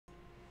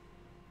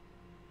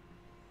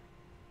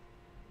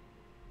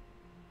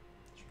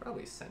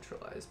probably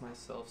centralize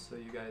myself so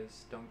you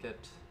guys don't get,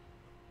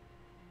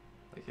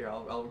 like, here,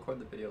 I'll record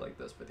the video like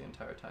this for the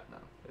entire time now.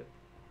 Okay.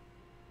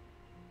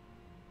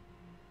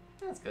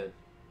 That's good.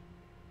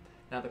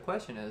 Now the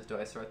question is, do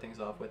I start things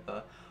off with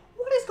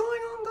what is going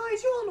on,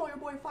 guys? You all know your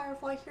boy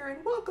FireFly here,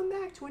 and welcome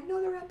back to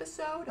another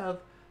episode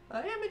of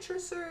Amateur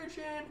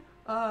Surgeon,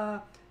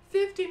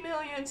 50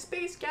 million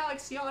Space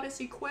Galaxy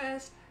Odyssey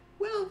Quest.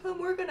 Welcome,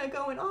 we're gonna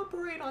go and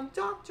operate on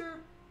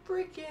Dr.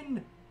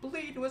 Freaking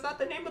Bleed. Was that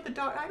the name of the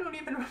doc? I don't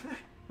even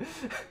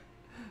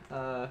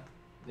remember.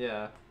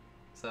 Yeah.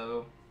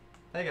 So,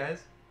 hey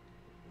guys.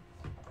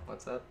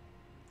 What's up?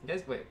 You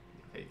guys, wait.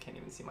 Okay, you can't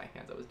even see my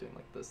hands. I was doing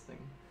like this thing.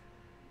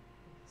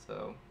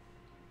 So,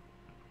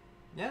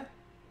 yeah.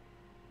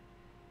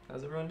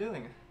 How's everyone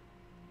doing?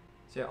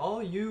 So yeah,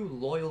 all you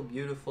loyal,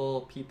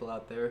 beautiful people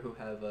out there who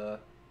have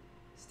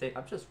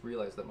I've just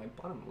realized that my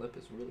bottom lip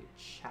is really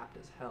chapped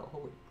as hell.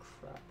 Holy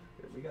crap.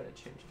 Here, we gotta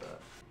change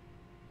that.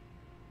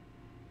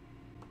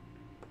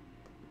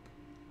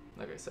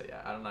 Okay, so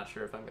yeah, I'm not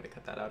sure if I'm gonna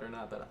cut that out or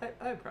not, but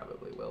I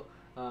probably will.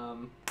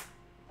 So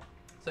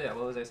yeah,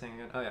 what was I saying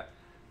again? Oh yeah.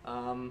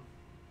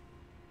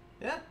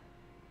 Yeah.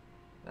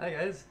 Hi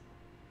guys.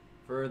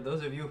 For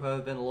those of you who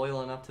have been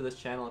loyal enough to this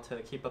channel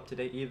to keep up to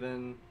date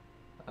even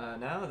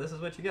now, this is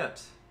what you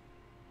get,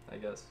 I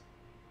guess.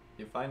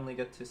 You finally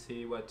get to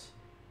see what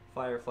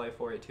FireFly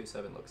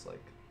 4827 looks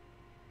like.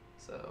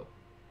 So,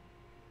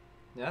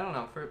 yeah, I don't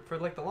know. For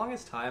like the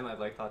longest time, I've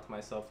like thought to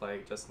myself,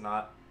 like, just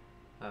not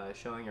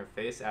showing your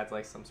face adds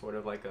like some sort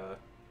of like a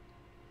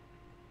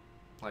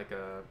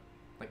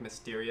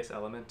mysterious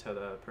element to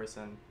the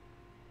person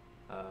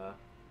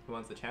who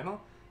owns the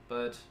channel.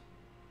 But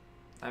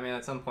I mean,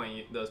 at some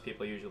point, those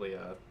people usually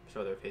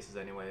show their faces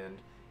anyway, and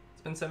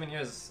it's been 7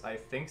 years, I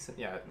think.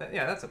 Yeah,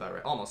 that's about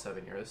right. Almost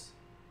 7 years.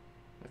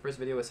 My first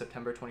video was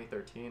September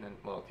 2013, and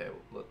well, okay,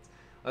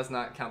 let's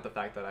not count the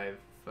fact that I've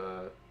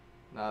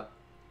not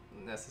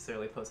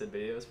necessarily posted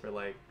videos for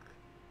like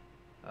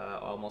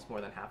almost more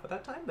than half of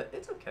that time, but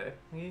it's okay.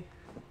 We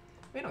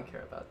don't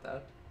care about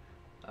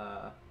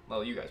that.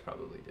 Well, you guys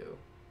probably do,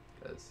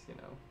 because you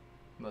know,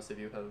 most of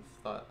you have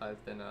thought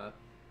I've been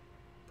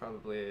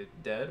probably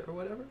dead or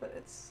whatever, but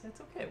it's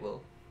okay.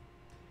 We'll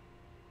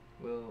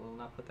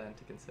not put that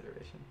into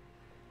consideration.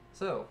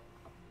 So,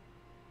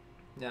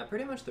 yeah,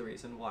 pretty much the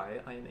reason why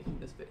I am making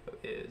this video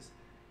is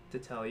to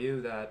tell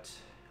you that,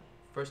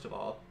 first of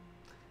all,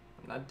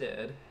 I'm not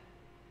dead.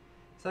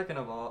 Second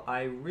of all,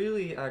 I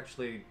really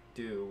actually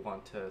do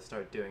want to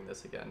start doing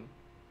this again.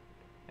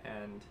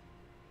 And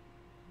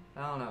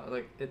I don't know,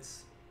 like,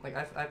 it's like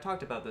I've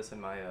talked about this in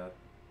my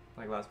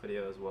like last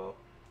video as well,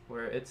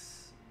 where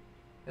it's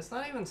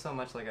not even so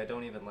much like I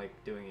don't even like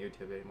doing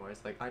YouTube anymore.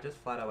 It's like I just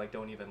flat out like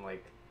don't even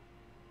like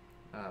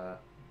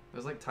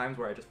there's like times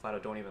where I just flat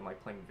out don't even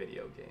like playing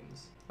video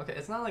games. Okay,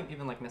 it's not like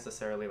even like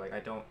necessarily like I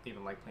don't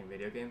even like playing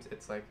video games.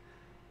 It's like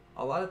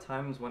a lot of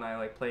times when I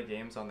like play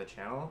games on the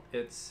channel,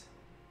 it's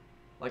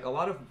like a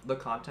lot of the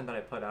content that I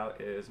put out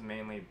is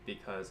mainly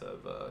because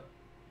of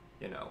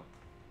you know,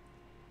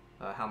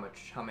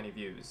 how many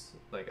views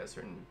like a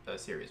certain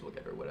series will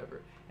get or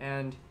whatever.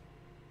 And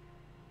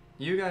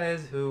you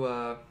guys who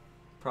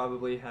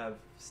probably have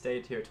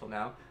stayed here till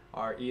now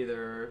are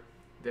either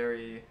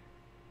very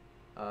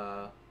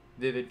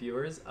vivid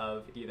viewers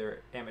of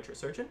either Amateur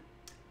Surgeon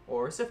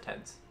or Sift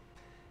Heads.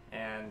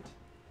 And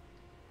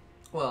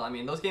well, I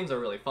mean, those games are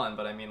really fun,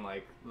 but I mean,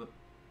 like, the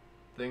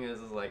thing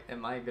is like,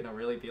 am I gonna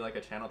really be like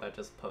a channel that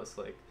just posts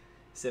like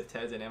Sift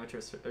Heads and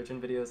Amateur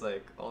Surgeon videos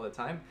like all the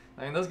time?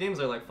 I mean, those games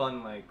are like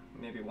fun, like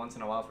maybe once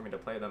in a while for me to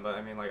play them, but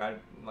I mean, like,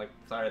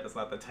 sorry, that's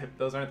not the type,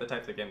 those aren't the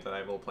types of games that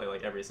I will play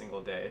like every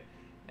single day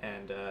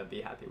and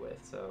be happy with.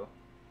 So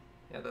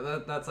yeah,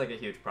 that's like a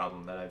huge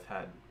problem that I've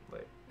had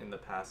like in the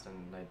past,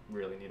 and I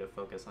really need to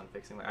focus on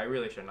fixing. Like, I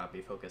really should not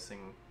be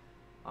focusing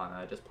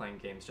on just playing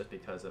games just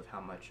because of how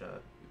much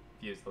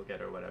views they'll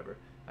get or whatever.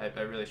 I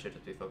really should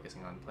just be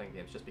focusing on playing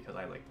games just because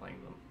I like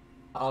playing them.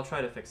 I'll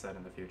try to fix that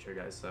in the future,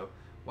 guys. So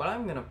what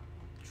I'm gonna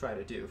try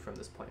to do from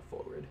this point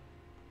forward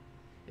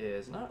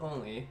is not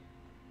only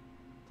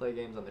play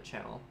games on the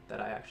channel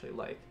that I actually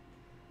like,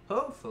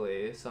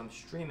 hopefully some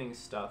streaming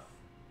stuff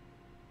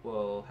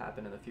will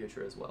happen in the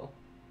future as well,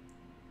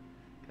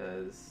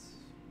 because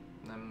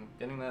I'm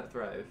getting that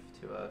thrive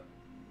to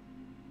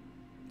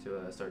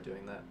start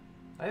doing that.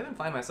 I even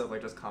find myself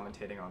like just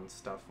commentating on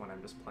stuff when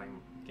I'm just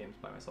playing games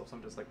by myself, so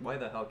I'm just like, why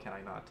the hell can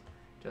I not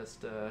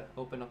just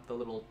open up the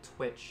little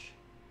Twitch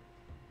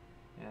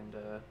and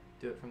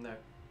do it from there?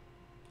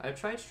 I've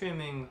tried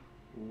streaming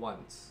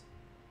once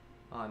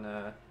on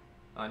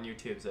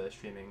YouTube's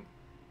streaming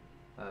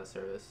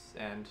service,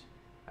 and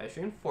I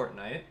streamed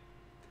Fortnite.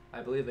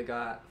 I believe it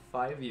got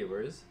 5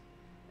 viewers,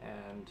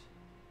 and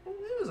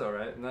it was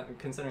alright,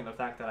 considering the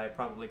fact that I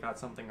probably got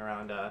something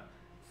around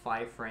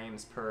 5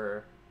 frames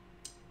per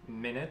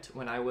minute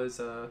when I was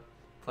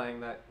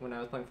playing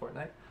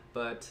Fortnite.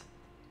 But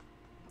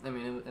I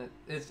mean,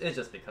 it's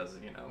just because,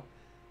 you know,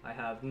 I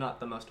have not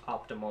the most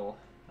optimal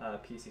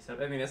PC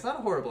setup. I mean, it's not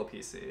a horrible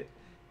PC.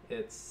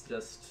 It's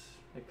just,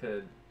 it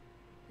could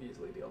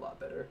easily be a lot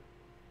better.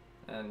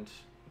 And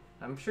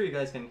I'm sure you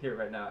guys can hear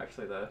right now,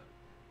 actually, the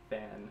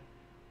fan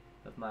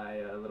of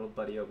my little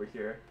buddy over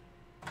here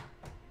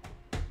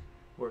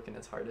working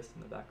its hardest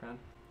in the background.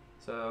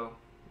 So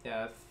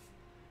yeah,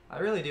 I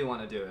really do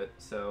want to do it,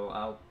 so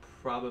I'll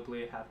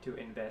probably have to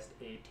invest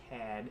a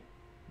tad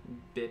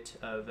bit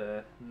of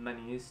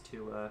monies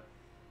to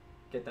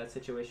get that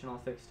situation all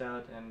fixed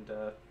out and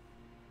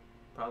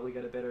probably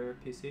get a better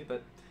PC,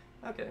 but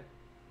okay,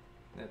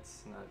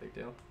 it's not a big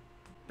deal.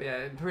 But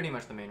yeah, pretty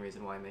much the main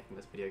reason why I'm making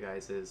this video,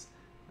 guys, is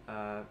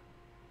I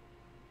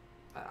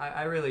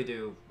really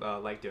do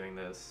like doing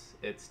this.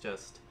 It's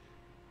just,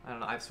 I don't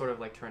know, I've sort of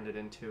like turned it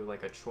into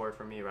like a chore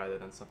for me rather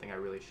than something I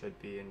really should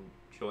be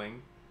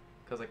enjoying.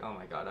 Because like, oh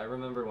my god, I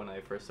remember when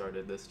I first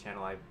started this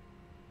channel, I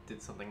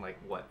did something like,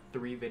 what,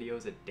 3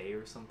 videos a day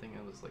or something?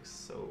 It was like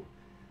so,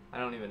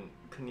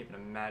 couldn't even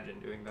imagine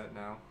doing that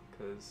now,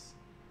 because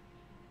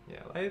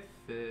yeah,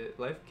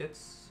 life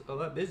gets a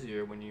lot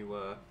busier when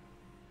you're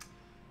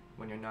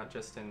not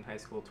just in high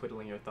school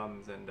twiddling your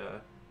thumbs and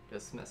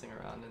just messing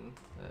around and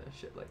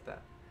shit like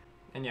that.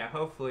 And yeah,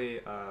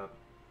 hopefully,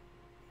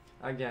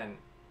 again,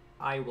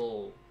 I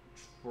will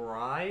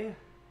try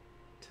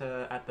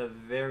to, at the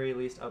very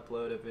least,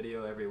 upload a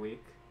video every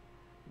week.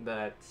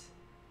 But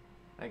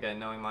again,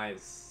 knowing my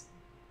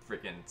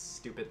freaking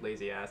stupid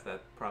lazy ass,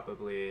 that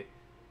probably,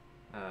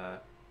 I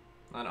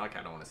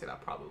don't want to say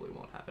that probably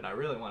won't happen. I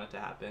really want it to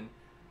happen,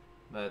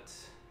 but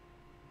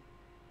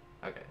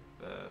okay,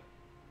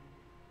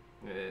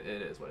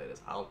 it is what it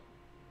is. I'll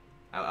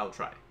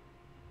try.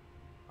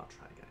 I'll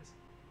try, guys.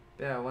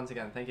 But yeah, once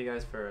again, thank you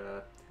guys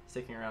for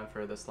sticking around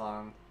for this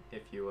long.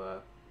 If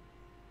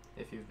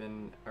you've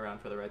been around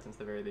for the ride since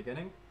the very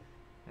beginning,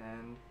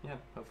 and yeah,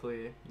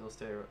 hopefully you'll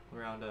stay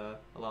around a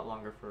lot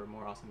longer for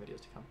more awesome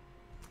videos to come.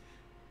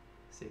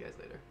 See you guys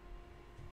later.